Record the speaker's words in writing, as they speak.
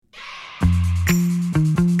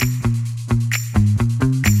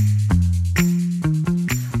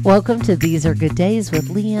Welcome to These Are Good Days with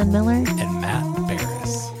Leanne Miller and Matt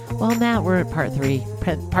Barris. Well, Matt, we're at part three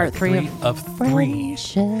of three.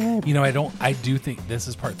 Friendship. You know, I do think this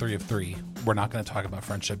is part 3 of 3. We're not going to talk about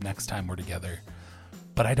friendship next time we're together,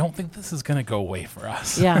 but I don't think this is going to go away for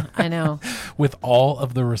us. Yeah, I know. With all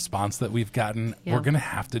of the response that we've gotten, Yeah. We're going to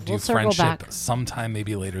have to do We'll circle friendship back. sometime,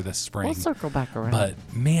 maybe later this spring. We'll circle back around. But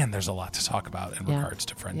man, there's a lot to talk about in Yeah. regards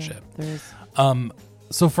to friendship. Yeah, there is.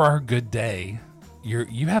 So for our good day,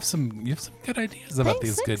 you have some good ideas about Thanks,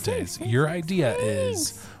 these good thanks, days. thanks, Your thanks, idea thanks.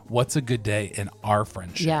 is what's a good day in our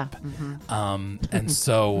friendship. Yeah. And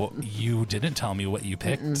so you didn't tell me what you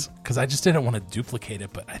picked because I just didn't want to duplicate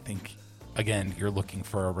it. But I think again, you're looking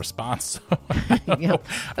for a response. I don't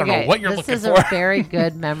know what you're looking for. This is a very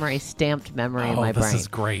good memory, stamped memory in my this brain. is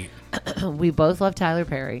great. We both love Tyler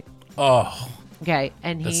Perry. Oh, Okay,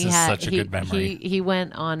 and This is such a good memory. He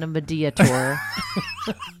went on a Medea tour.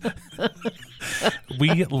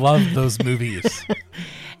 we love those movies.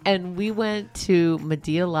 And we went to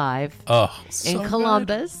Medea Live Oh, in so good.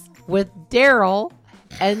 Columbus with Daryl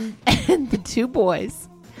and the two boys.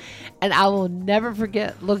 And I will never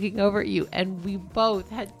forget looking over at you, and we both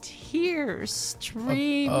had tears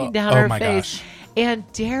streaming down our my face. gosh. And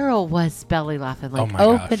Daryl was belly laughing, like my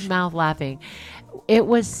open gosh. mouth laughing. It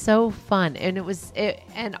was so fun, and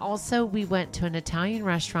and also we went to an Italian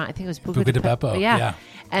restaurant. I think it was Buca di Beppo. Yeah.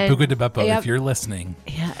 And, Buca di Beppo, yeah, if you're listening,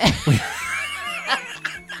 yeah.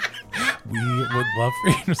 we would love for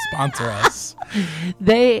you to sponsor us.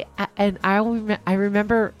 I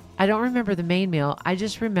remember. I don't remember the main meal. I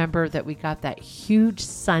just remember that we got that huge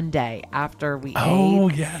sundae after we Oh,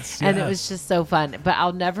 ate. yes. And it was just so fun. But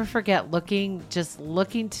I'll never forget looking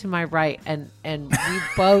to my right, and we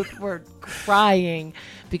both were crying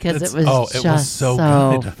because it was just so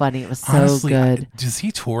good. funny. It was so Honestly, good. Does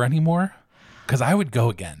he tour anymore? Because I would go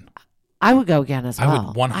again. I would go again as I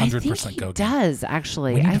well. would 100% I think go he again. does,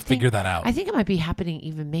 actually. We need I to think- figure that out. I think it might be happening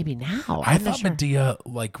even maybe now. I I'm not thought sure. Medea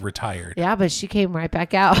retired. Yeah, but she came right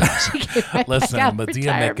back out. She came right Listen, back out of Medea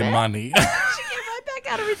retirement. making money. She came right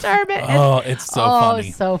back out of retirement. Oh, it's so funny.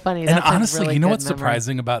 It's so funny. And That's a honestly, really you know good what's memory.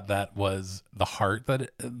 surprising about that was the heart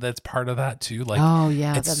that's part of that too. Like, Oh,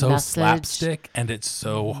 yeah, it's the so message. slapstick and it's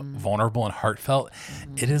so vulnerable and heartfelt.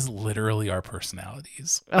 It is literally our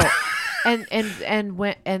personalities. Oh,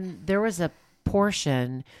 and there was a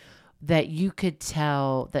portion that you could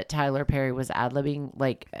tell that Tyler Perry was ad-libbing,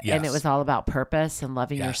 and Yes. it was all about purpose and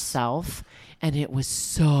loving Yes. yourself, and it was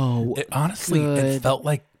so Honestly, good. it felt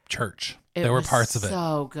like church. There were was parts of it.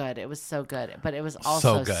 so good. It was so good, but it was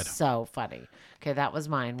also good. so funny. Okay, that was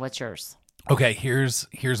mine. What's yours? Okay, here's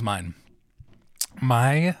mine.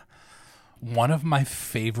 One of my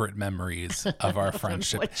favorite memories of our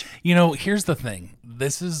friendship. You know, here's the thing.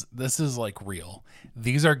 This is like real.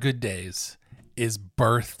 These Are Good Days is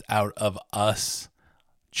birthed out of us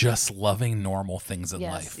just loving normal things in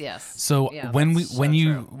life. Yes. So Yeah, when that's so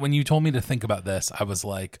when you told me to think about this, I was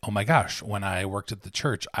like, oh my gosh, when I worked at the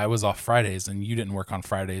church, I was off Fridays and you didn't work on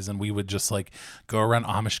Fridays, and we would just go around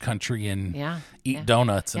Amish country and eat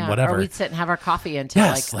donuts and whatever. Or we'd sit and have our coffee until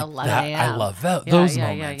Yes, like 11 that. a.m. I love that. Yeah, Those yeah,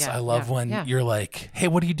 moments. yeah, I love yeah, when yeah. you're like, hey,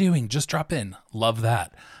 what are you doing? Just drop in. Love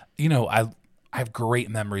that. You know, I have great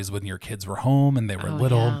memories when your kids were home and they were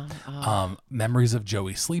little. yeah. Memories of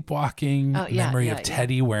Joey sleepwalking. Oh, yeah, memory yeah, of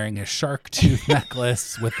Teddy wearing a shark tooth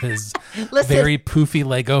necklace with his Listen. very poofy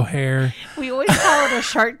Lego hair. We always call it a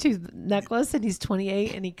shark tooth necklace, and he's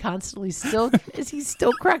 28, and he constantly still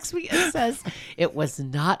cracks me and says, it was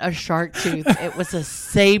not a shark tooth, it was a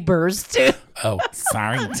saber's tooth. Oh,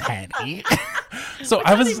 sorry, Teddy.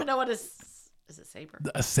 I don't even know what is a saber.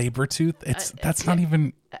 A saber tooth. That's not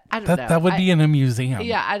even. I don't know. That would be in a museum.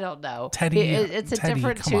 Yeah, I don't know. Teddy, it's a Teddy,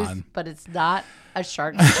 different come tooth, on. but it's not a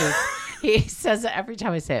shark tooth. He says it every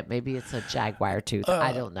time I say it. Maybe it's a jaguar tooth.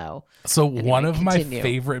 I don't know. So one of my continue.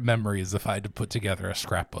 favorite memories, if I had to put together a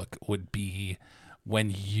scrapbook, would be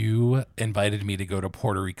when you invited me to go to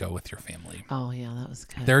Puerto Rico with your family. Oh, yeah, that was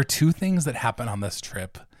good. There are two things that happen on this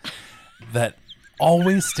trip that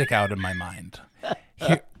always stick out in my mind.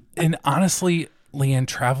 And honestly, Leanne,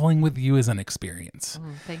 traveling with you is an experience.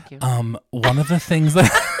 Thank you. One of the things that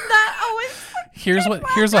Not always. here's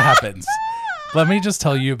what happens. Let me just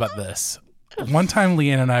tell you about this. One time,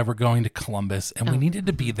 Leanne and I were going to Columbus, and we needed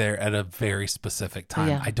to be there at a very specific time.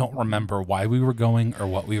 Yeah. I don't remember why we were going or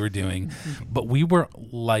what we were doing, but we were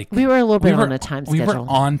like... We were a little bit on a time We were schedule.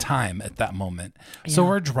 on time at that moment. So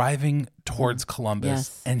we're driving towards Columbus,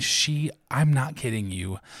 Yes. and she, I'm not kidding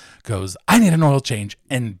you, goes, I need an oil change,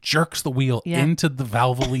 and jerks the wheel into the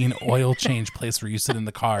Valvoline oil change place where you sit in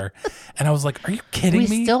the car. And I was like, are you kidding me?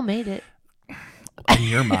 We still made it. in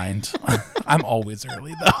your mind. I'm always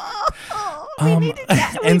early though.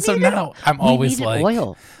 And so now I'm always like,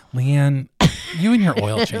 oil. Leanne, you and your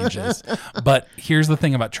oil changes. But here's the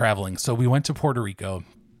thing about traveling. So we went to Puerto Rico.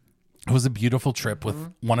 It was a beautiful trip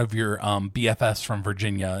with one of your BFFs from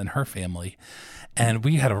Virginia and her family. And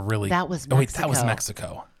we had a really... That was Mexico. Oh, wait, that was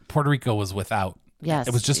Mexico. Puerto Rico was without... Yes.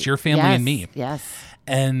 It was just your family and me. Yes.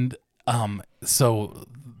 And so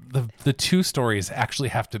the two stories actually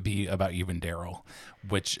have to be about you and Daryl,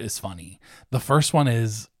 which is funny. The first one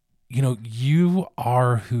is, you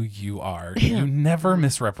are who you are. You never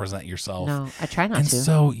misrepresent yourself. No, I try not and to. And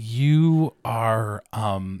so you are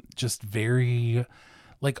just very,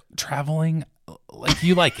 like, traveling, like,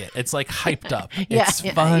 you like it. It's like hyped up. It's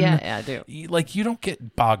fun. Yeah, I do. Like, you don't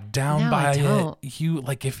get bogged down by it. You,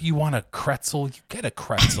 like, if you want a pretzel, you get a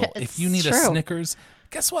pretzel. If you need a Snickers,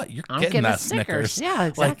 guess what? You're getting that Snickers. Yeah,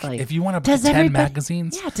 exactly. Like, if you want to pretend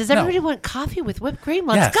magazines. Yeah, does everybody want coffee with whipped cream?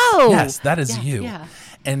 Let's go. Yes, that is you. Yeah.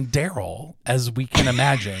 And Daryl, as we can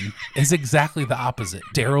imagine, is exactly the opposite.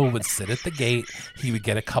 Daryl would sit at the gate. He would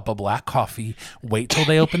get a cup of black coffee, wait till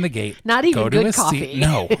they open the gate. Not even go to good his coffee. seat.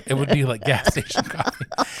 No, it would be like gas station coffee.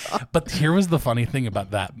 But here was the funny thing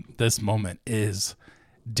about this moment is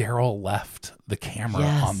Daryl left the camera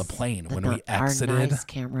on the plane when we exited. Nice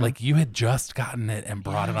camera. Like, you had just gotten it and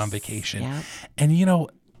brought it on vacation. Yep. And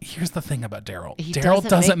here's the thing about Daryl. Daryl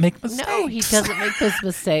doesn't make mistakes. No, he doesn't make those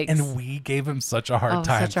mistakes. And we gave him such a hard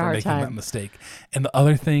time for making that mistake. And the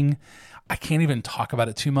other thing, I can't even talk about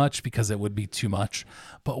it too much because it would be too much,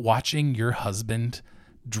 but watching your husband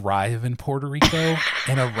drive in Puerto Rico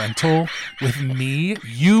in a rental with me,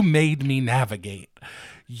 you made me navigate.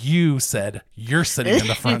 You said you're sitting in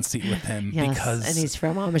the front seat with him because and he's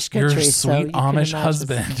from Amish country. Your so sweet Amish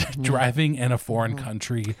husband driving in a foreign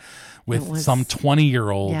country with some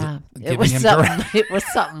 20-year-old giving him directions. It was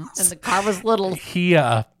something, and the car was little. He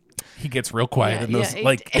gets real quiet in those.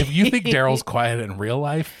 Like, if you think Daryl's quiet in real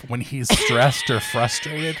life, when he's stressed or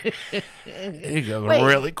frustrated, he goes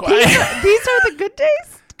really quiet. These are the good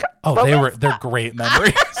days. They're great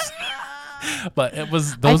memories. But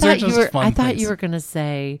those are just fun. I thought you were going to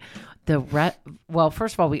say well,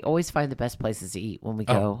 first of all, we always find the best places to eat when we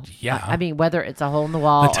go. Yeah. I mean, whether it's a hole in the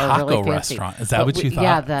wall or really fancy. Restaurant. Is that what you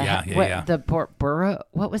thought? Yeah. The Port Burro.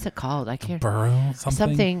 What was it called? I can't. Burro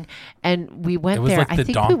something. And we went there. Like I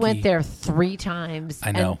think we went there 3 times.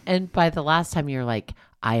 I know. And by the last time, you're like,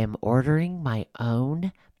 I am ordering my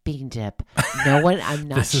own bean dip. No one. I'm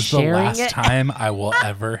not. This is the last time I will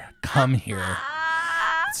ever come here.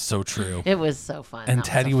 It's so true. It was so fun. And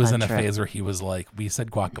Teddy was in a phase where he was like, we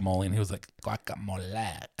said guacamole, and he was like, guacamole.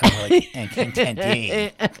 And we're like,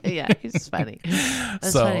 Teddy. Yeah, he's funny.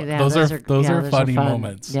 That's so funny. Yeah, those are funny fun.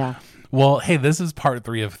 moments. Yeah. Well, hey, this is part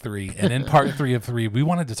 3 of 3. And in part 3 of 3, we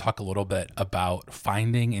wanted to talk a little bit about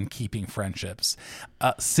finding and keeping friendships.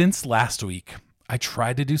 Since last week, I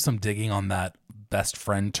tried to do some digging on that best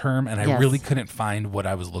friend term, and I really couldn't find what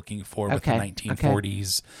I was looking for with the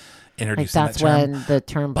 1940s. Introducing that's that term. when the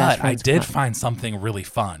term best friend. But I did find something really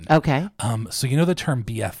fun. Okay. So you know the term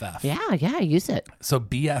BFF? Yeah, I use it. So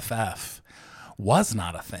BFF was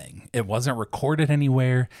not a thing. It wasn't recorded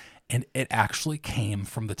anywhere, and it actually came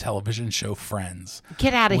from the television show Friends.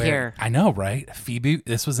 Get out of here. I know, right? Phoebe,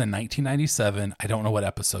 this was in 1997. I don't know what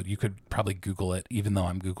episode. You could probably Google it, even though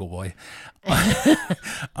I'm Google boy.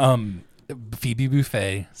 Phoebe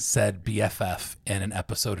Buffay said BFF in an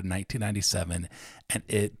episode in 1997, and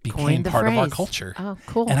it became part of our culture. Oh,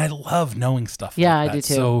 cool. And I love knowing stuff like that. I do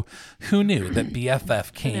too. So who knew that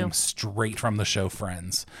BFF came straight from the show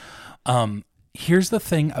Friends? Here's the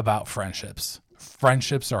thing about friendships.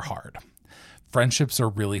 Friendships are hard. Friendships are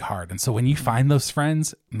really hard. And so when you find those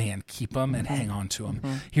friends, man, keep them and hang on to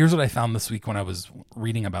them. Here's what I found this week when I was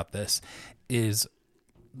reading about this is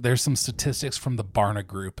there's some statistics from the Barna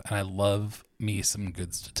Group, and I love me some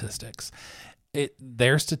good statistics.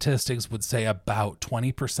 Their statistics would say about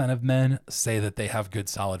 20% of men say that they have good,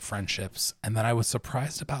 solid friendships. And then I was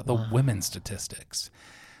surprised about the women's statistics.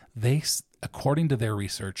 According to their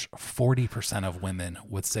research, 40% of women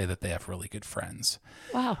would say that they have really good friends.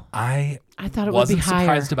 Wow. I thought it would be higher. Wasn't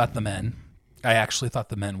surprised about the men. I actually thought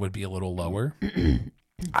the men would be a little lower.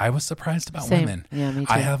 I was surprised about women. Yeah, me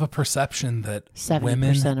too. I have a perception that 70% of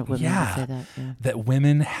women would say that. Yeah. That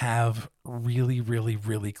women have really, really,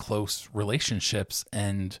 really close relationships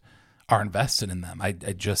and are invested in them. I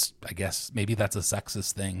guess maybe that's a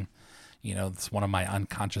sexist thing. You know, it's one of my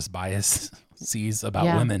unconscious biases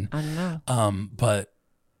about women. I don't know. But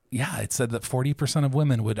yeah, it said that 40% of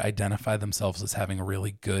women would identify themselves as having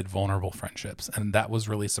really good, vulnerable friendships. And that was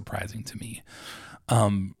really surprising to me.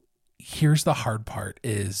 Here's the hard part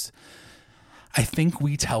is I think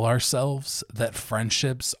we tell ourselves that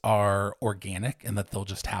friendships are organic and that they'll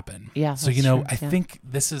just happen. Yeah. So, I think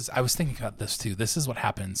I was thinking about this too. This is what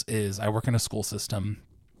happens is I work in a school system.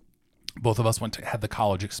 Both of us had the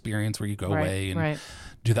college experience where you go away and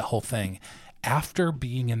do that whole thing. After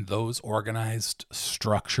being in those organized,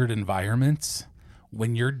 structured environments,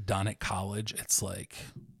 when you're done at college, it's like,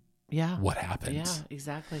 what happened? Yeah,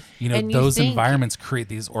 exactly. Those environments create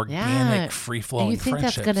these organic, free-flowing friendships. You think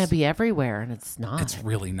that's going to be everywhere, and it's not. It's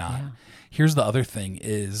really not. Yeah. Here's the other thing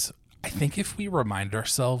is, I think if we remind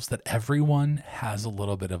ourselves that everyone has a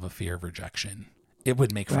little bit of a fear of rejection, it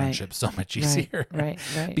would make friendship so much easier. Right.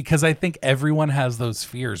 Because I think everyone has those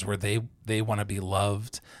fears where they want to be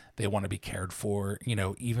loved, they want to be cared for.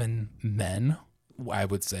 Even men, I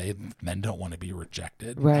would say men don't want to be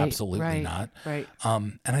rejected. Absolutely not. Right.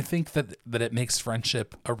 And I think that it makes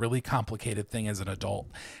friendship a really complicated thing as an adult.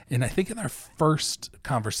 And I think in our first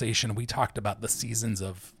conversation, we talked about the seasons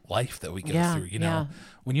of life that we go through.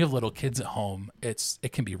 When you have little kids at home, it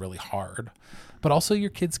can be really hard, but also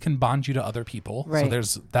your kids can bond you to other people. Right. So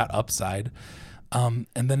there's that upside. And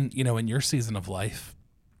then, in your season of life,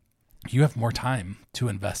 you have more time to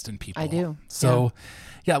invest in people. I do. So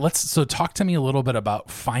so talk to me a little bit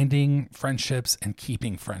about finding friendships and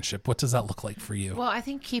keeping friendship. What does that look like for you? Well, I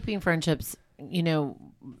think keeping friendships,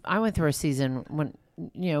 I went through a season when,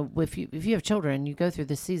 if you have children, you go through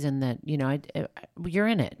this season that, you're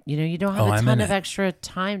in it, you don't have a ton of extra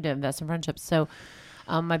time to invest in friendships. So,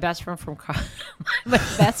 my best friend from college,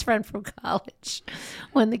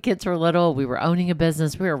 when the kids were little, we were owning a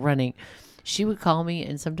business, we were running. She would call me,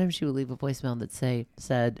 and sometimes she would leave a voicemail that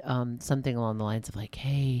said something along the lines of like,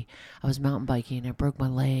 "Hey, I was mountain biking, I broke my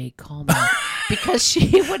leg. Call me," because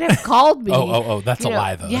she would have called me. Oh, that's a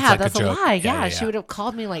lie though. Yeah, that's a lie. Yeah, she would have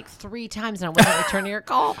called me like 3 times, and I wasn't returning her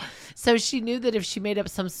call. So she knew that if she made up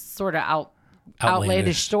some sort of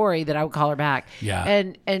outlandish story, that I would call her back.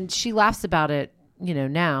 Yeah, and she laughs about it.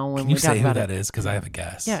 Now when we talk about it. Can you say who that is? Because I have a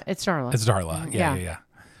guess. Yeah, it's Darla. It's Darla. Yeah.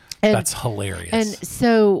 That's hilarious. And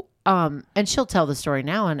so. And she'll tell the story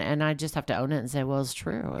now, and I just have to own it and say, well, it's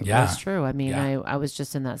true. It was true. I mean, I was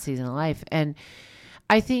just in that season of life. And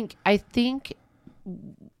I think,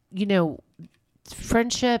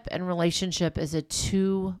 friendship and relationship is a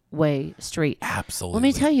 2-way street. Absolutely. Let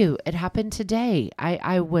me tell you, it happened today.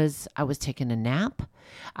 I was taking a nap.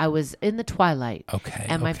 I was in the twilight. Okay.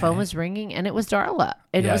 And my phone was ringing, and it was Darla.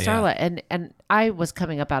 Darla. And I was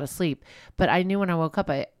coming up out of sleep. But I knew when I woke up,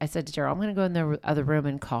 I said to Daryl, I'm going to go in the other room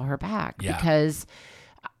and call her back because,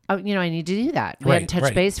 I need to do that. We hadn't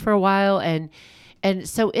touched base for a while. And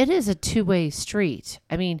so it is a 2-way street.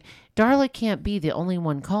 I mean, Darla can't be the only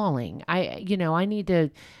one calling. I need to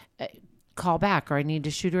call back, or I need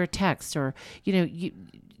to shoot her a text, or,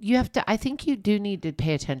 you have to, I think you do need to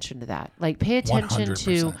pay attention to that. Like, pay attention 100%.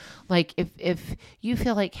 To, like, if you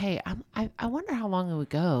feel like, hey, I wonder how long it would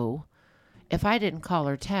go if I didn't call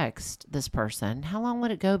or text this person. How long would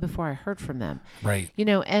it go before I heard from them? Right.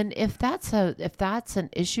 And if that's an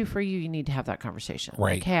issue for you, you need to have that conversation.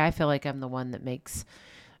 Right. Like, hey, I feel like I'm the one that makes,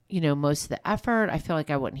 most of the effort. I feel like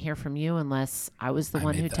I wouldn't hear from you unless I was the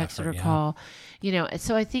one who texted or called.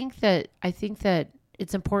 So I think that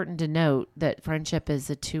it's important to note that friendship is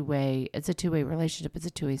a 2-way. It's a 2-way relationship. It's a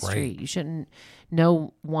 2-way street. Right. You shouldn't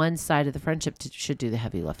know one side of the friendship should do the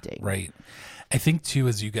heavy lifting. Right. I think too,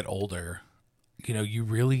 as you get older, you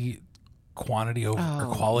really quality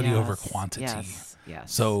over quantity. Yes.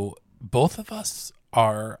 So both of us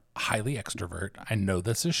are highly extrovert. I know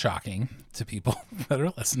this is shocking to people that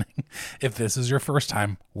are listening. If this is your first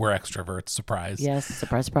time, we're extroverts. Surprise. Yes.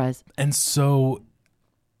 Surprise. And so,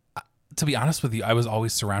 to be honest with you, I was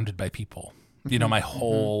always surrounded by people. My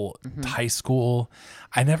whole high school,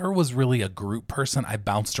 I never was really a group person. I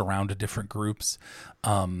bounced around to different groups.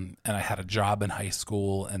 And I had a job in high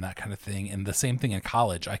school and that kind of thing. And the same thing in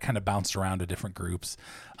college. I kind of bounced around to different groups.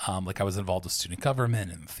 Like I was involved with student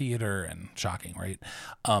government and theater, and shocking, right?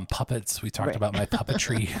 Puppets. We talked about my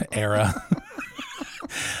puppetry era.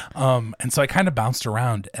 And so I kind of bounced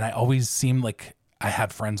around, and I always seemed like I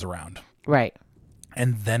had friends around. Right.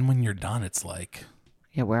 And then when you're done, it's like,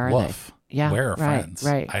 where are they? Yeah, where are friends?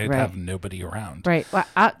 Right. I have nobody around. Right. Well,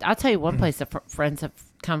 I'll tell you one place that friends have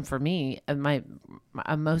come for me. My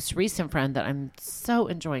most recent friend that I'm so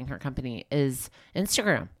enjoying her company is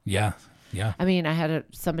Instagram. Yeah. I mean, I had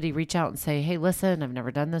somebody reach out and say, "Hey, listen, I've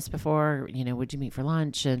never done this before. Would you meet for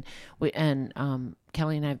lunch?" And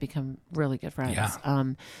Kelly and I have become really good friends. Yeah.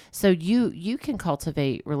 So you can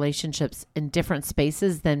cultivate relationships in different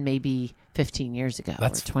spaces than maybe 15 years ago or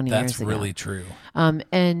 20 years ago. That's really true.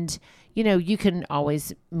 And you can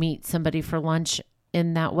always meet somebody for lunch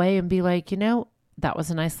in that way and be like, that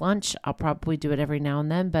was a nice lunch. I'll probably do it every now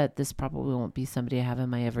and then, but this probably won't be somebody I have in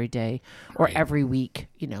my everyday or every week,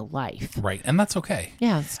 life. Right. And that's okay.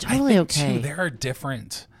 Yeah, it's totally okay. Too, there are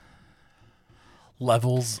different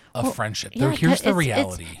levels of friendship. Here's the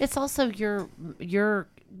reality. It's also your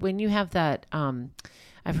when you have that,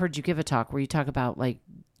 I've heard you give a talk where you talk about like,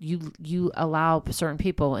 you allow certain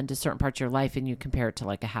people into certain parts of your life and you compare it to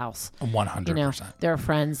like a house. 100%. There are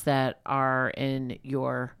friends that are in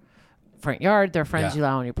your front yard. There are friends you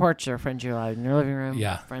allow on your porch. There are friends you allow in your living room.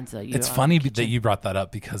 Yeah. Friends that you It's funny that you brought that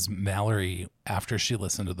up because Mallory, after she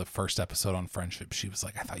listened to the first episode on friendship, she was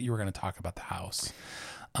like, I thought you were going to talk about the house.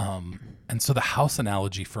 And so the house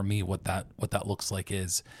analogy for me, what that looks like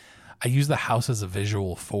is I use the house as a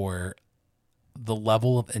visual for the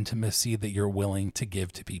level of intimacy that you're willing to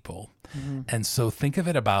give to people. Mm-hmm. And so think of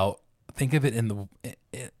it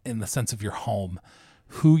in the sense of your home,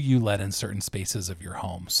 who you let in certain spaces of your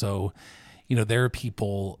home. So, there are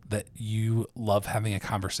people that you love having a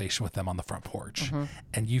conversation with them on the front porch, mm-hmm.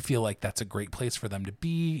 and you feel like that's a great place for them to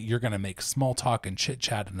be. You're going to make small talk and chit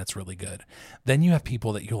chat, and it's really good. Then you have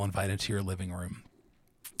people that you'll invite into your living room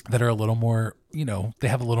that are a little more, they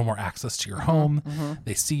have a little more access to your home. Mm-hmm.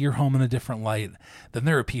 They see your home in a different light. Then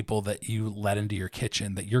there are people that you let into your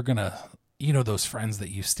kitchen that you're going to, those friends that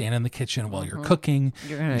you stand in the kitchen while mm-hmm. you're cooking,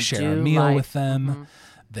 you share a meal with them. Mm-hmm.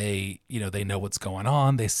 They know what's going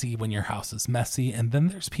on. They see when your house is messy. And then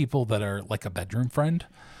there's people that are like a bedroom friend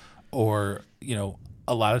or,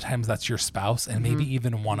 a lot of times that's your spouse and mm-hmm. maybe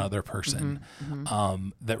even one other person mm-hmm.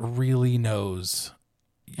 That really knows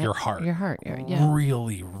your heart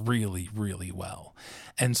really, really, really well.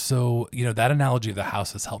 And so, that analogy of the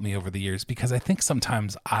house has helped me over the years because I think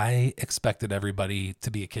sometimes I expected everybody to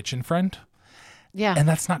be a kitchen friend. Yeah. And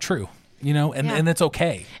that's not true, and it's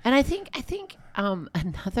okay. And I think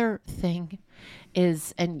another thing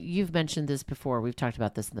is, and you've mentioned this before, we've talked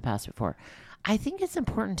about this in the past before. I think it's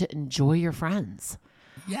important to enjoy your friends.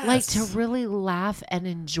 Yes. Like to really laugh and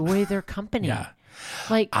enjoy their company. Yeah.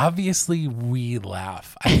 Like obviously we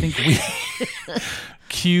laugh. I think we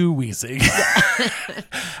cue wheezing.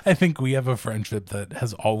 I think we have a friendship that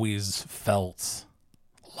has always felt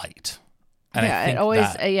light. And it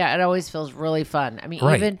always feels really fun. I mean,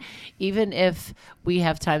 right. even if we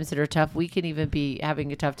have times that are tough, we can even be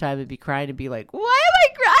having a tough time and be crying and be like, "Why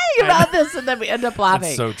am I crying about this?" And then we end up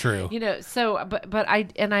laughing. That's so true. But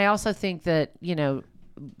I also think that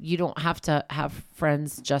you don't have to have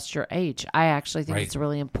friends just your age. I actually think it's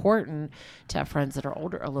really important to have friends that are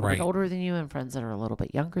older, a little bit older than you, and friends that are a little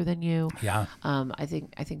bit younger than you. Yeah. I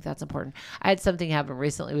think that's important. I had something happen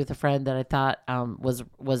recently with a friend that I thought was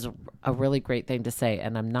a really great thing to say,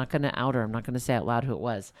 and I'm not going to out her. I'm not going to say out loud who it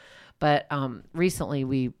was, but recently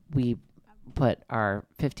we put our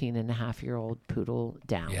 15-and-a-half-year-old poodle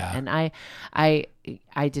down. Yeah. And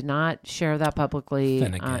I did not share that publicly.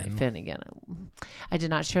 Finnegan. I did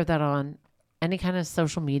not share that on any kind of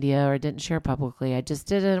social media or didn't share publicly. I just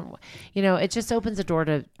didn't, it just opens a door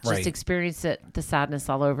to just experience the sadness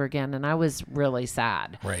all over again. And I was really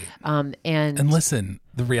sad. Right. And listen,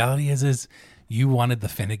 the reality is you wanted the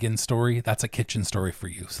Finnegan story. That's a kitchen story for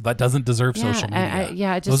you. So that doesn't deserve social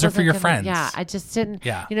media. Those are for your friends. Yeah. I just didn't,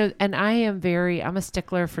 and I'm a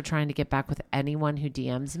stickler for trying to get back with anyone who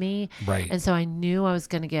DMs me. Right. And so I knew I was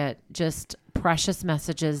going to get just precious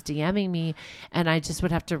messages DMing me, and I just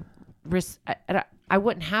would have to I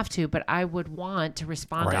wouldn't have to, but I would want to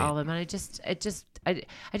respond to all of them. And I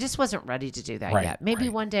just wasn't ready to do that yet. Maybe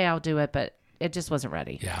one day I'll do it, but it just wasn't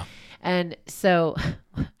ready. Yeah. And so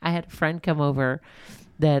I had a friend come over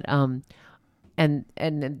that and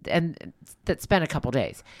that spent a couple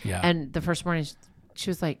days. Yeah. And the first morning she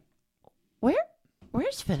was like,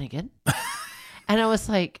 Where's Finnegan? And I was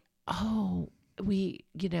like, oh, we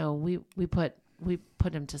put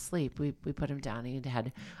him to sleep. We put him down. He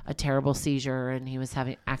had a terrible seizure and he was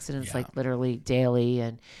having accidents like literally daily,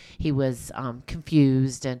 and he was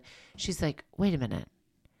confused. And she's like, wait a minute,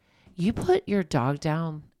 you put your dog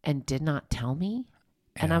down and did not tell me?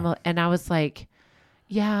 Yeah. And I was like,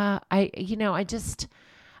 yeah, I just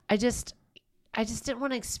didn't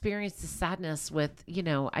want to experience the sadness with,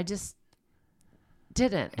 I just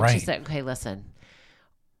didn't. And she said, okay, listen,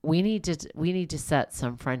 we need to set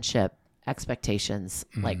some friendship expectations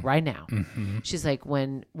like right now. She's like,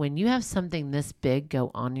 when you have something this big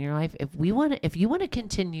go on in your life, if you want to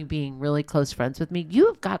continue being really close friends with me, you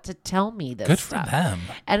have got to tell me this Good stuff. for them.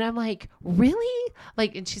 And I'm like, really?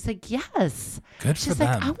 Like, and she's like, yes. Good she's for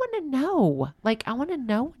like, them. I want to know. Like, I want to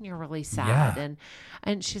know when you're really sad. Yeah.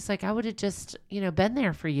 And she's like, I would have just, been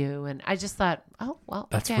there for you. And I just thought, oh, well,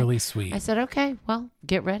 That's okay. really sweet. I said, okay, well,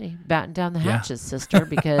 get ready. Batten down the hatches, sister,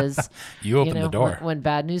 because you open the door. When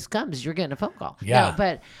bad news comes, you're getting a phone call. Yeah. No,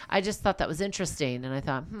 but I just thought that was interesting. And I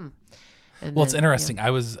thought, And well, it's interesting. I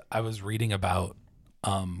was reading about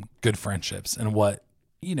good friendships and what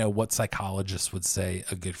psychologists would say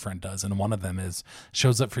a good friend does, and one of them is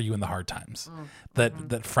shows up for you in the hard times.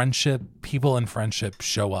 That friendship, people in friendship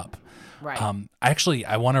show up. Right.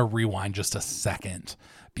 I want to rewind just a second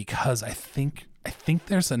because I think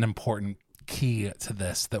there's an important key to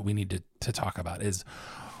this that we need to talk about is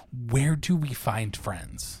where do we find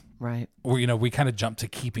friends? Right. Or, we kind of jump to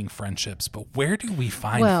keeping friendships, but where do we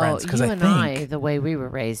find well, friends? Because I, the way we were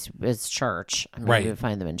raised is church. I mean, right. We would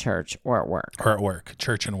find them in church or at work.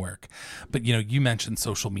 Church and work. But, you mentioned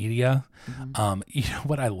social media. You know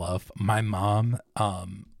what I love? My mom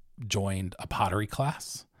joined a pottery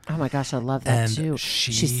class. Oh my gosh, I love that and too.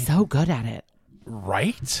 She's so good at it.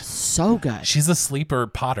 Right? So good. She's a sleeper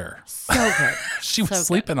potter. So good. She was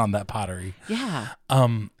sleeping on that pottery. Yeah.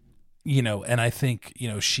 And I think,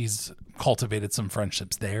 she's cultivated some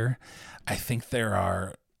friendships there. I think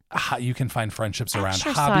you can find friendships around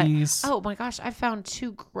hobbies. Oh my gosh, I found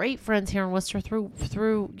 2 great friends here in Worcester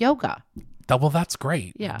through yoga. Well, that's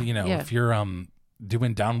great. Yeah. If you're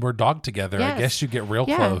doing downward dog together, yes. I guess you get real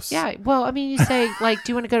close. Yeah. Well, I mean, you say like,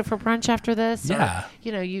 do you want to go for brunch after this? Yeah.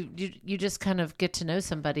 Or, you just kind of get to know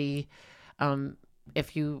somebody.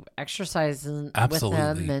 If you exercise with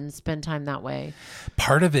them and spend time that way.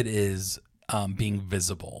 Part of it is being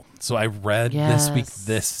visible. So I read this week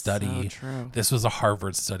this study. So true. This was a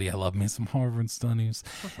Harvard study. I love me some Harvard studies.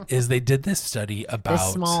 Is they did this study about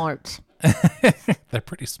They're smart. They're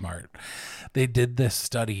pretty smart. They did this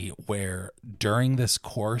study where during this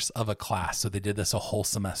course of a class, so they did this a whole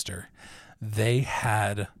semester, they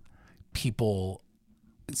had people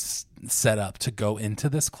set up to go into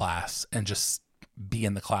this class and just be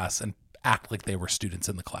in the class and act like they were students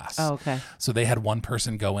in the class. Oh, okay. So they had one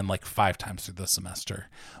person go in like 5 times through the semester,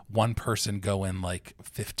 one person go in like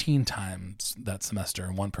 15 times that semester,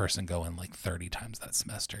 and one person go in like 30 times that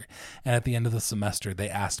semester. And at the end of the semester, they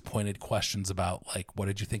asked pointed questions about like, what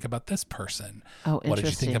did you think about this person? Oh, what did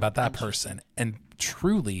you think about that person? And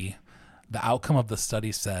truly, the outcome of the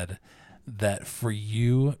study said that for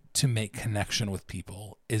you to make connection with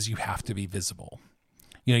people is you have to be visible.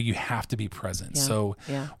 You have to be present. Yeah, so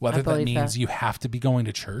yeah, whether that means you have to be going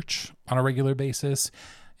to church on a regular basis,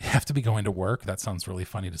 you have to be going to work. That sounds really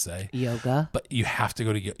funny to say. Yoga. But you have to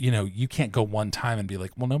go to, you can't go one time and be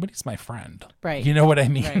like, well, nobody's my friend. Right. You know what I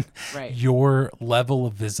mean? Right. Your level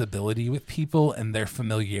of visibility with people and their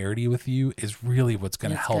familiarity with you is really what's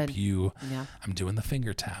going to help good. you. Yeah. I'm doing the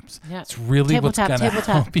finger taps. Yeah. It's really what's going to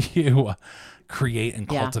tabletop. help you create and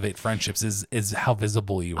cultivate friendships is how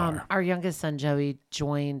visible you are. Our youngest son, Joey,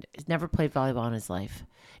 he's never played volleyball in his life.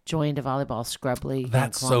 Joined a volleyball scrub league.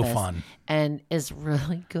 That's so fun. And is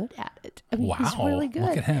really good at it. I mean, wow. He's really good.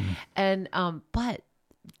 Look at him. And, but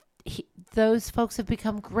those folks have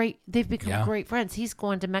become great. They've become great friends. He's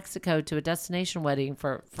going to Mexico to a destination wedding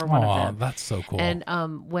for one of them. That's so cool. And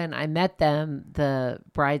when I met them, the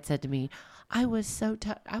bride said to me, I was so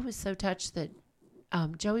touched that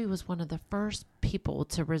Joey was one of the first people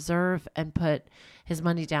to reserve and put his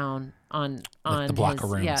money down on the block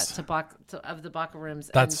of rooms. Yeah, of the block of rooms.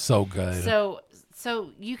 That's so good.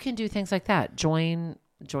 So you can do things like that. Join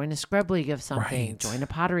a scrub league of something. Right. Join a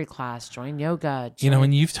pottery class. Join yoga.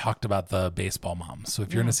 And you've talked about the baseball moms. So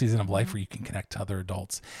if you're in a season of life where you can connect to other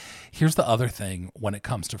adults, here's the other thing when it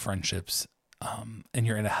comes to friendships, and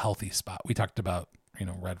you're in a healthy spot. We talked about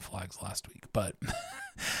red flags last week, but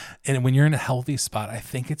and when you're in a healthy spot, I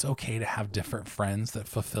think it's okay to have different friends that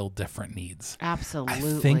fulfill different needs. Absolutely.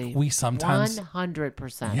 I think we sometimes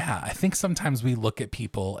 100%. Yeah, I think sometimes we look at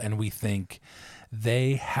people and we think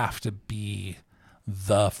they have to be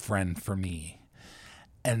the friend for me.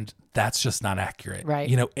 And that's just not accurate. Right.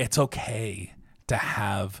 It's okay to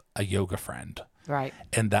have a yoga friend. Right.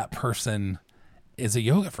 And that person is a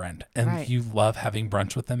yoga friend, and you love having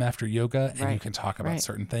brunch with them after yoga, and you can talk about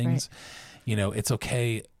certain things. It's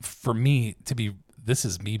okay for me this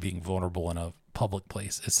is me being vulnerable in a public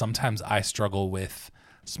place, is sometimes I struggle with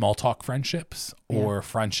small talk friendships or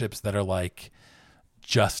friendships that are like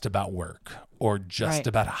just about work or just Right.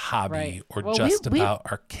 about a hobby Right. or Well, just we- about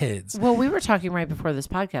our kids. Well, we were talking right before this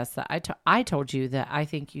podcast that I told you that I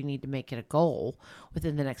think you need to make it a goal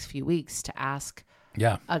within the next few weeks to ask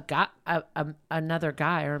Yeah. a guy, another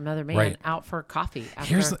guy or another man Right. out for coffee.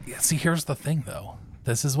 Here's the thing though.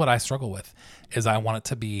 This is what I struggle with is I want it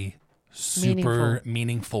to be super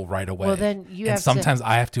meaningful right away. Well, then you and have sometimes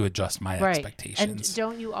I have to adjust my right. expectations. And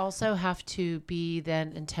don't you also have to be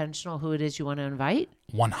then intentional who it is you want to invite?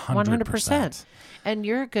 100%. And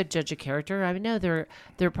you're a good judge of character. I know there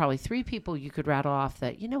are probably 3 people you could rattle off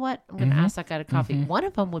that, you know what, I'm going to ask that guy to coffee. One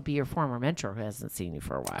of them would be your former mentor who hasn't seen you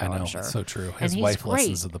for a while. I know, I'm sure. it's so true. And His he's wife great.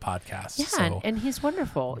 listens to the podcast. Yeah, so. and he's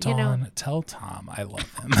wonderful. Dawn, tell Tom I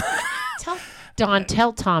love him.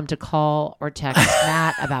 Tell Tom to call or text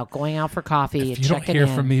Matt about going out for coffee. If you don't hear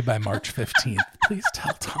from me by March 15th, please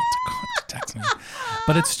tell Tom to call to text me.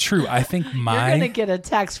 But it's true. I think You're gonna get a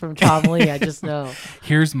text from Tom Lee. I just know.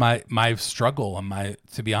 Here's my struggle and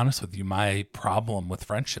to be honest with you, my problem with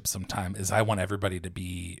friendship sometimes is I want everybody to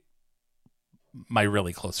be my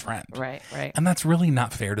really close friend. Right. And that's really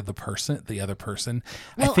not fair to the other person.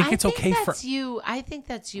 Well, I think it's okay for you. I think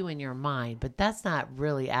that's you in your mind, but that's not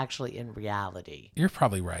really actually in reality. You're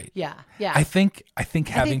probably right. Yeah. I think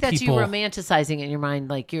having that's people you romanticizing in your mind,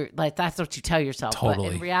 like you're like that's what you tell yourself. Totally.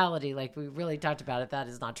 But in reality, like we really talked about it, that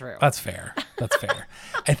is not true. That's fair.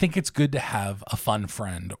 I think it's good to have a fun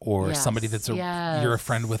friend or somebody that's you're a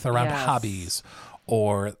friend with around hobbies,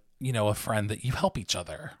 or a friend that you help each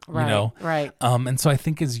other, Right. And so I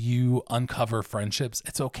think as you uncover friendships,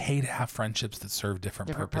 it's okay to have friendships that serve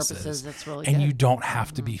different purposes. That's really and good. you don't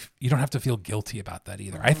have to you don't have to feel guilty about that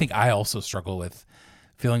either. I think I also struggle with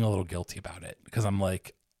feeling a little guilty about it because I'm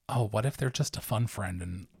like, oh, what if they're just a fun friend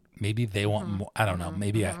and maybe they want more? I don't know.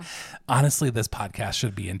 Maybe honestly, this podcast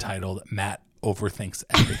should be entitled Matt Overthinks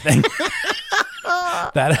Everything.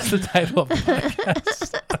 That is the title of the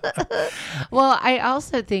podcast. Well, I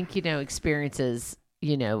also think, experiences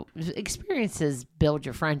build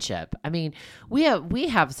your friendship. I mean, we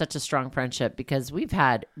have such a strong friendship because we've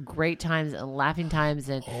had great times and laughing times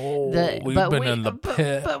and we've been in the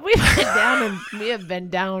pit. But we have been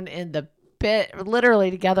down in the pit literally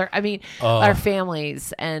together. I mean, our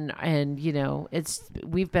families and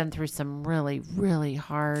we've been through some really, really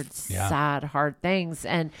hard, sad, hard things.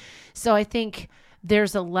 And so I think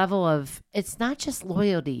there's a level of, it's not just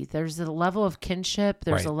loyalty. There's a level of kinship.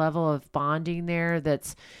 There's a level of bonding there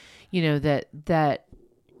that's, that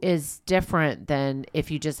is different than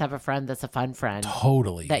if you just have a friend that's a fun friend.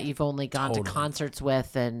 Totally. That you've only gone to concerts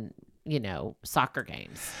with and, soccer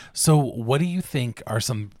games. So what do you think are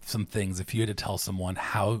some things, if you had to tell someone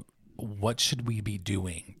what should we be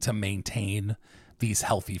doing to maintain these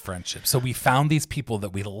healthy friendships? So we found these people that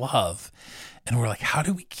we love and we're like, how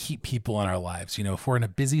do we keep people in our lives? If we're in a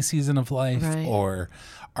busy season of life or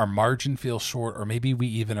our margin feels short, or maybe we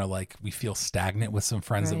even are like, we feel stagnant with some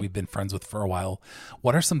friends that we've been friends with for a while.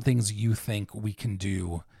 What are some things you think we can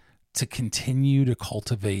do to continue to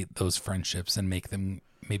cultivate those friendships and make them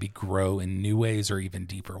maybe grow in new ways or even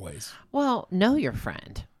deeper ways? Well, know your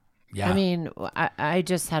friend. Yeah. I mean, I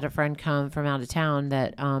just had a friend come from out of town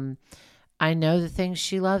that, I know the things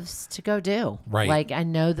she loves to go do. Right. Like, I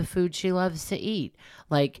know the food she loves to eat.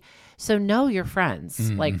 Like, so know your friends.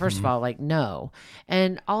 Mm-hmm. Like, first of all, like, know.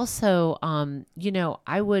 And also,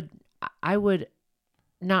 I would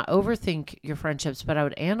not overthink your friendships, but I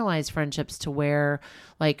would analyze friendships to where,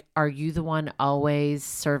 like, are you the one always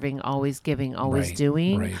serving, always giving, always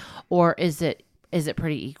doing? Right. Or is it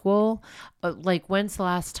pretty equal? Like, when's the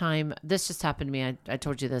last time, this just happened to me. I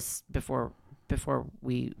told you this before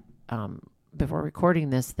recording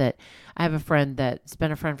this, that I have a friend that's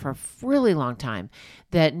been a friend for a really long time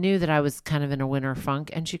that knew that I was kind of in a winter funk.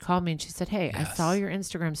 And she called me and she said, hey, I saw your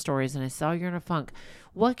Instagram stories and I saw you're in a funk.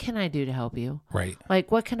 What can I do to help you? Right.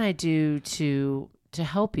 Like, what can I do to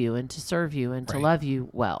help you and to serve you and to love you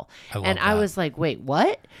well? I was like, wait,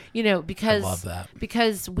 what? Because I love that.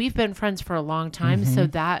 Because we've been friends for a long time. So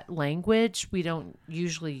that language we don't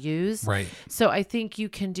usually use. Right. So I think you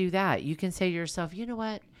can do that. You can say to yourself, you know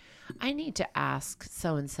what? I need to ask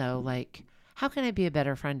so-and-so, like, how can I be a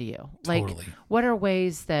better friend to you? Like, what are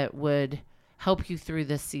ways that would help you through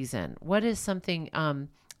this season? What is something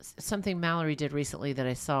Mallory did recently that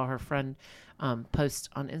I saw her friend post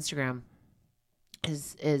on Instagram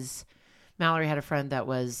is Mallory had a friend that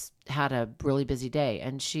had a really busy day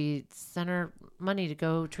and she sent her money to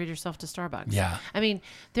go treat herself to Starbucks. Yeah. I mean,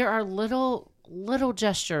 there are little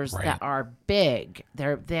gestures that are big.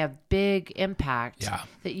 They have big impact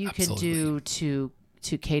that you can do to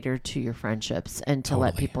cater to your friendships and to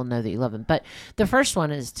let people know that you love them. But the first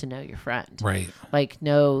one is to know your friend, right? Like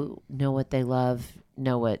know what they love,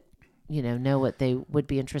 know what they would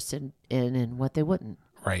be interested in and what they wouldn't.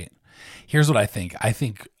 Right. Here's what I think. I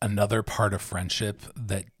think another part of friendship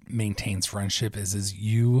that maintains friendship is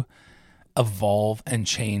you evolve and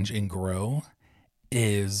change and grow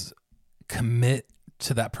is commit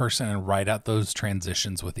to that person and ride out those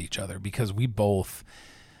transitions with each other, because we both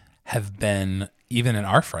have been, even in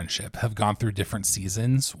our friendship, have gone through different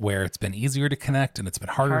seasons where it's been easier to connect and it's been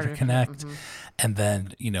harder to connect. And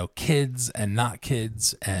then, kids and not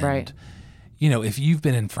kids. And, right. If you've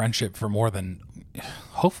been in friendship for more than,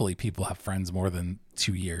 hopefully people have friends more than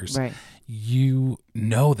 2 years, right. You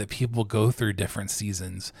know that people go through different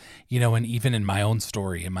seasons, and even in my own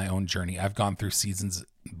story, in my own journey, I've gone through seasons,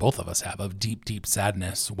 both of us have, of deep, deep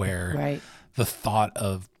sadness where right. the thought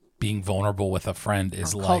of being vulnerable with a friend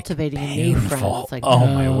is like cultivating painful. A new friend. It's like, oh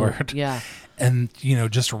my word. Yeah. And,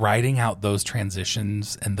 just riding out those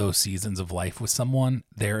transitions and those seasons of life with someone,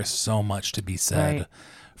 there is so much to be said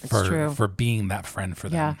for being that friend for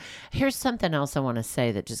them. Yeah. Here's something else I want to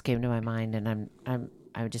say that just came to my mind, and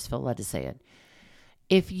I just feel led to say it.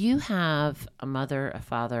 If you have a mother, a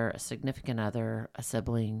father, a significant other, a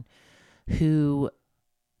sibling who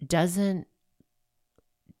doesn't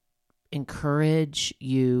encourage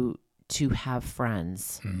you to have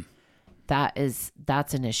friends,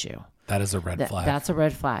 that's an issue. That is a red flag. That's a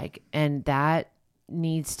red flag. And that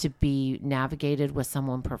needs to be navigated with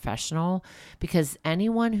someone professional, because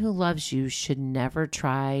anyone who loves you should never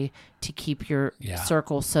try to keep your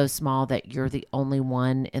circle so small that you're the only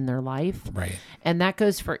one in their life. Right. And that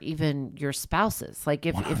goes for even your spouses. Like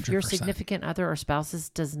if 100%. your significant other or spouses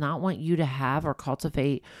does not want you to have or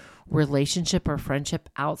cultivate relationship or friendship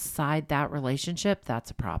outside that relationship, that's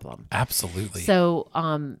a problem. Absolutely. So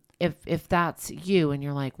if that's you and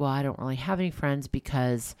you're like, well, I don't really have any friends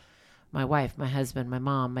because my wife, my husband, my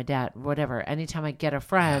mom, my dad, whatever. Anytime I get a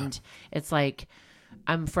friend, it's like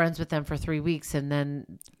I'm friends with them for 3 weeks, and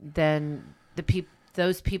then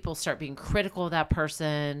those people start being critical of that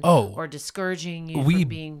person, or discouraging you. We from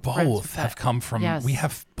being both have come from. Yes. We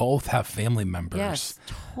both have family members. Yes,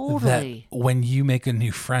 totally. That when you make a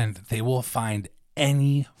new friend, they will find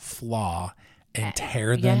any flaw and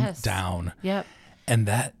tear them down. Yep. And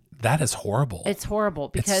that is horrible. It's horrible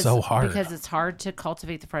because it's so hard. Because it's hard to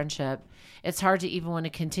cultivate the friendship. It's hard to even want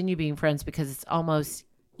to continue being friends, because it's almost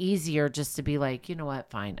easier just to be like, you know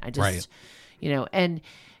what, fine. I just, and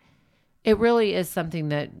it really is something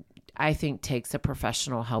that I think takes a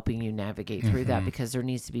professional helping you navigate through that, because there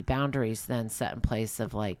needs to be boundaries then set in place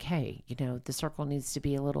of like, hey, the circle needs to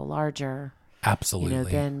be a little larger.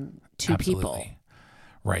 Absolutely. Than two people.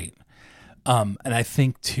 Right. And I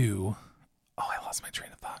think too, I lost my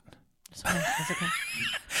train of thought. That's okay.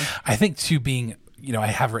 I think too, being, I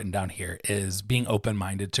have written down here, is being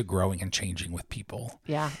open-minded to growing and changing with people.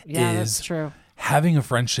 Yeah, that's true. Having a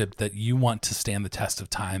friendship that you want to stand the test of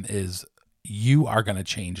time is you are going to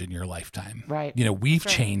change in your lifetime. Right. We've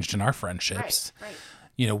changed in our friendships.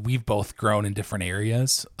 Right. We've both grown in different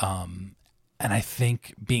areas. And I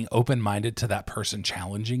think being open-minded to that person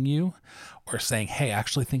challenging you or saying, hey,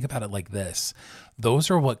 actually think about it like this.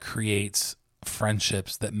 Those are what creates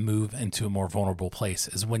friendships that move into a more vulnerable place,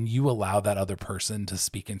 is when you allow that other person to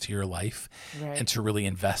speak into your life and to really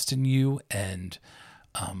invest in you and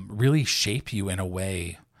really shape you in a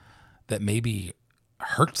way that maybe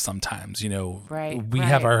hurts sometimes.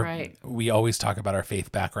 We always talk about our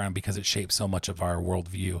faith background because it shapes so much of our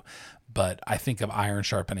worldview, but I think of iron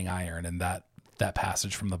sharpening iron, and that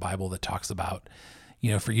passage from the Bible that talks about,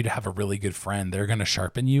 for you to have a really good friend, they're going to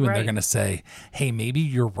sharpen you and they're going to say, hey, maybe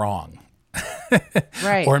you're wrong.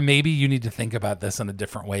 Right. Or maybe you need to think about this in a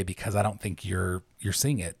different way, because I don't think you're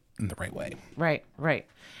seeing it in the right way. Right.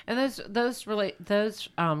 And those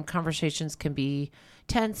conversations can be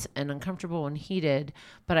tense and uncomfortable and heated,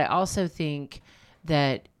 but I also think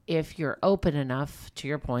that if you're open enough, to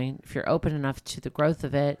your point, if you're open enough to the growth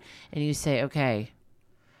of it, and you say, okay,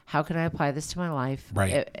 how can I apply this to my life?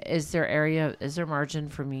 Right. Is there margin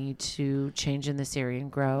for me to change in this area and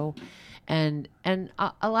grow? And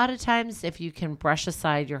a lot of times, if you can brush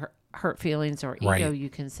aside your hurt feelings or ego, you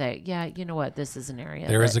can say, yeah, you know what, this is an area.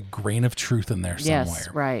 There is a grain of truth in there somewhere. Yes,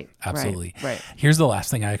 right. Absolutely. Right. Here's the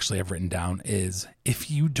last thing I actually have written down is, if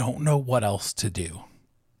you don't know what else to do,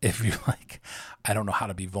 if you're like, I don't know how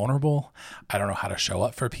to be vulnerable, I don't know how to show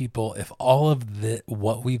up for people, if all of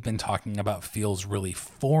what we've been talking about feels really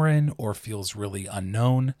foreign or feels really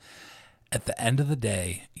unknown, at the end of the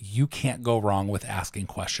day, you can't go wrong with asking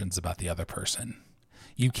questions about the other person.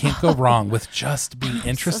 You can't go wrong with just being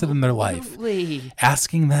interested in their life, Absolutely.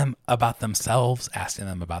 asking them about themselves, asking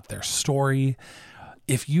them about their story.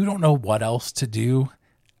 If you don't know what else to do,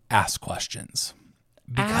 ask questions.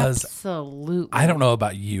 Because Absolutely. I don't know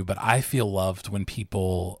about you, but I feel loved when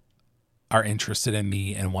people are interested in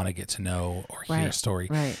me and want to get to know or hear a story.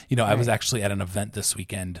 Right. You know, I was actually at an event this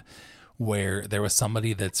weekend where there was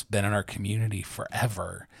somebody that's been in our community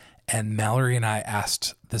forever. And Mallory and I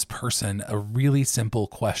asked this person a really simple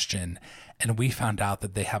question. And we found out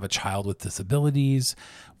that they have a child with disabilities.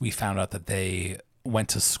 We found out that they went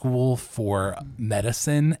to school for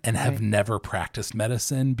medicine and have never practiced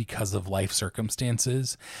medicine because of life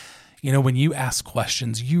circumstances. You know, when you ask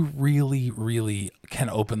questions, you really, really can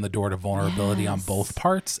open the door to vulnerability on both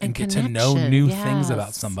parts and get to know new things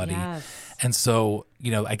about somebody. And so,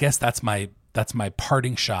 you know, I guess that's my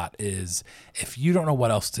parting shot is if you don't know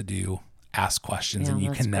what else to do, ask questions and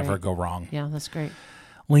you can never go wrong. Yeah, that's great.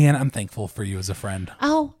 Leanne, I'm thankful for you as a friend.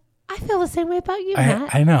 Oh, I feel the same way about you,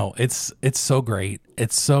 Matt. I know. It's so great.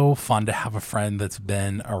 It's so fun to have a friend that's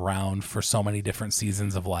been around for so many different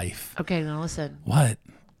seasons of life. Okay, now listen. What?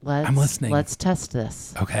 I'm listening. Let's test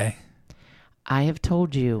this. Okay. I have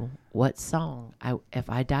told you what song, if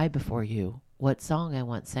I die before you, what song I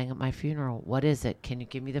want sang at my funeral. What is it? Can you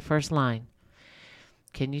give me the first line?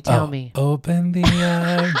 Can you tell me? Open the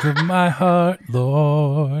eyes of my heart,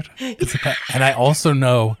 Lord. And I also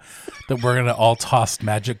know that we're going to all toss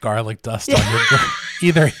magic garlic dust on your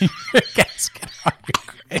either in your casket or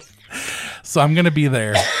your grave. So I'm going to be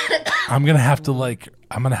there. I'm going to have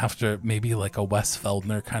to maybe like a Wes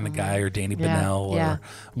Feldner kind of guy or Danny Bennell or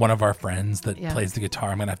one of our friends that plays the guitar.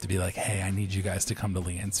 I'm going to have to be like, hey, I need you guys to come to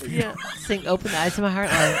Leanne's funeral. Yeah. Sing Open the Eyes of My Heart.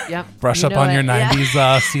 Yep. Brush up on your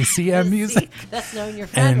 90s CCM music. That's knowing your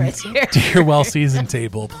friend right here. Dear well-seasoned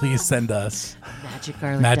table, please send us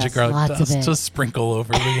magic garlic dust to sprinkle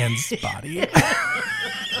over Leanne's body.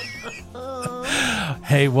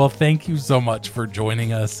 Hey, well, thank you so much for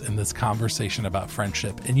joining us in this conversation about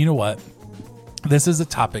friendship. And you know what? This is a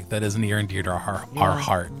topic that is near and dear to our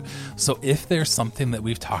heart. So if there's something that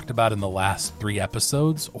we've talked about in the last 3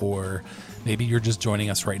 episodes, or maybe you're just joining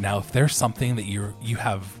us right now, if there's something that you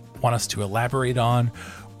want us to elaborate on,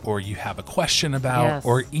 or you have a question about,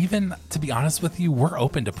 or even, to be honest with you, we're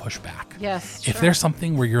open to pushback. Yes. If there's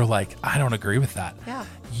something where you're like, I don't agree with that,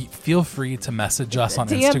 feel free to message us on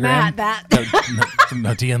Instagram.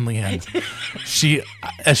 No, DM Leanne.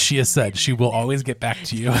 As she has said, she will always get back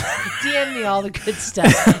to you. DM me all the good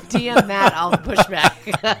stuff. DM Matt all the pushback.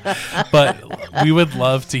 But we would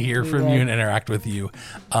love to hear from you and interact with you.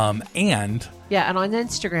 And on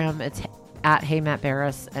Instagram, it's at Hey Matt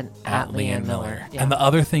Barris and at Leanne Miller. Yeah. And the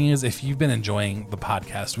other thing is, if you've been enjoying the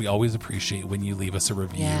podcast, we always appreciate when you leave us a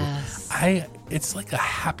review. Yes. It's like a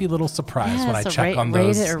happy little surprise when I check on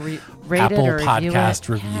those Apple Podcast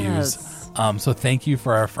reviews. Yes. So thank you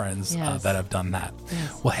for our friends that have done that.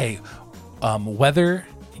 Yes. Well, hey, whether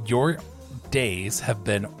your days have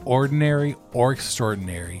been ordinary or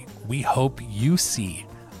extraordinary, we hope you see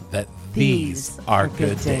that these are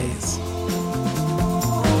good days.